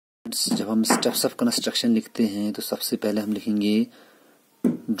जब हम steps of construction लिखते हैं तो सबसे पहले हम लिखेंगे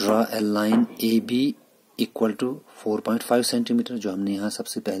draw a line A B equal to 4.5 centimetre, जो हमने यहाँ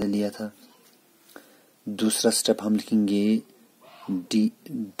सबसे पहले लिया था। दूसरा स्टेप हम लिखेंगे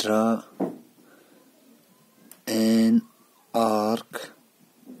draw an arc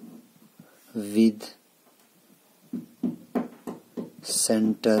with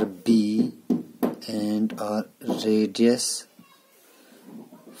centre B and are radius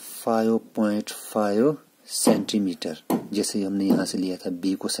 5.5 centimetre. जैसे हमने यहाँ से लिया था,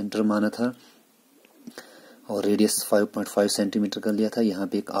 बी को सेंटर माना था और रेडियस 5.5 सेंटीमीटर का लिया था। यहाँ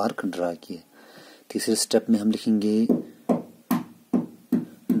पे एक आर्क ड्रा किया। तीसरे स्टेप में हम लिखेंगे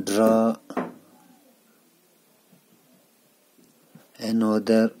draw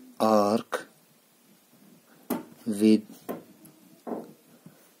another arc with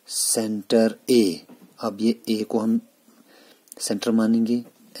center A। अब ये A को हम सेंटर मानेंगे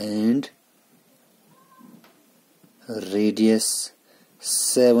एंड रेडियस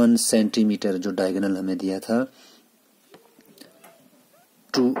 7 सेंटीमीटर, जो डायगोनल हमें दिया था,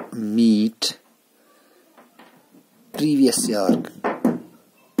 to meet previous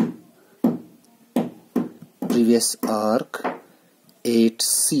arc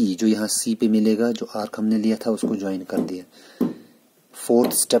 8C, जो यहाँ C पे मिलेगा, जो आर्क हमने लिया था उसको ज्वाइन कर दिया।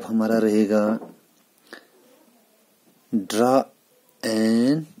 फोर्थ स्टेप हमारा रहेगा ड्रा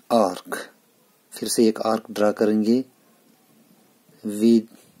एन आर्क, फिर से एक आर्क ड्रा करेंगे with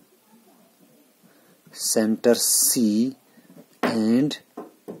centre C and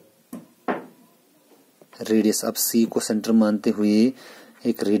radius. अब C को सेंटर मानते हुए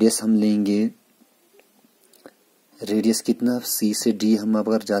एक रेडियस हम लेंगे। रेडियस कितना, C से D हम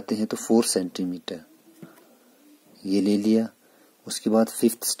अगर जाते हैं तो 4 सेंटीमीटर, ये ले लिया। उसके बाद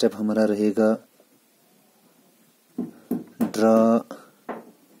फिफ्थ स्टेप हमारा रहेगा ड्रा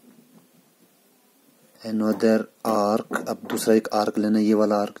अनदर आर्क। अब दूसरा एक आर्क लेना, ये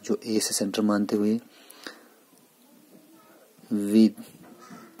वाला आर्क जो A से सेंटर मानते हुए, with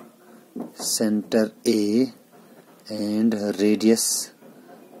centre A and radius.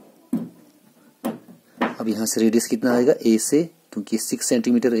 अब यहाँ से रेडियस कितना आएगा A से, क्योंकि 6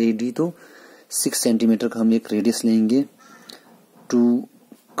 सेंटीमीटर AD, तो 6 सेंटीमीटर का हम एक रेडियस लेंगे to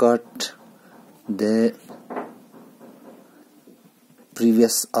cut the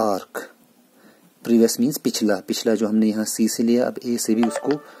previous arc. Previous means पिछला जो हमने यहाँ C से लिया, अब A से भी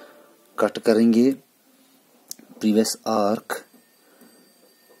उसको कट करेंगे। प्रीवियस आर्क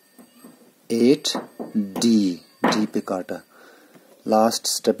 8D पे काटा। लास्ट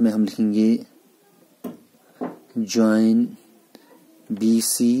स्टेप में हम लिखेंगे join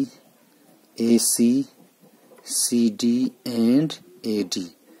BC AC CD and AD।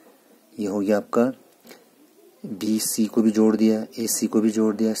 ये हो गया आपका, BC को भी जोड़ दिया, AC को भी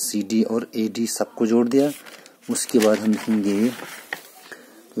जोड़ दिया, CD और AD सबको जोड़ दिया। उसके बाद हम लिखेंगे,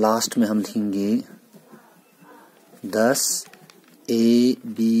 लास्ट में हम लिखेंगे 10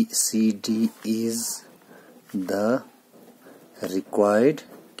 ABCD is the required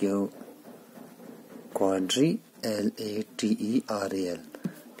quadrilateral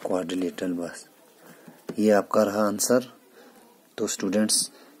quadrilateral. बस ये आपका रहा आंसर। तो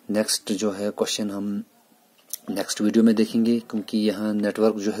स्टूडेंट्स, नेक्स्ट जो है क्वेश्चन हम नेक्स्ट वीडियो में देखेंगे, क्योंकि यहाँ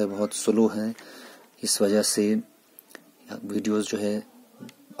नेटवर्क जो है बहुत स्लो है, इस वजह से वीडियोस जो है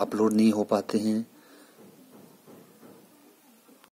अपलोड नहीं हो पाते हैं।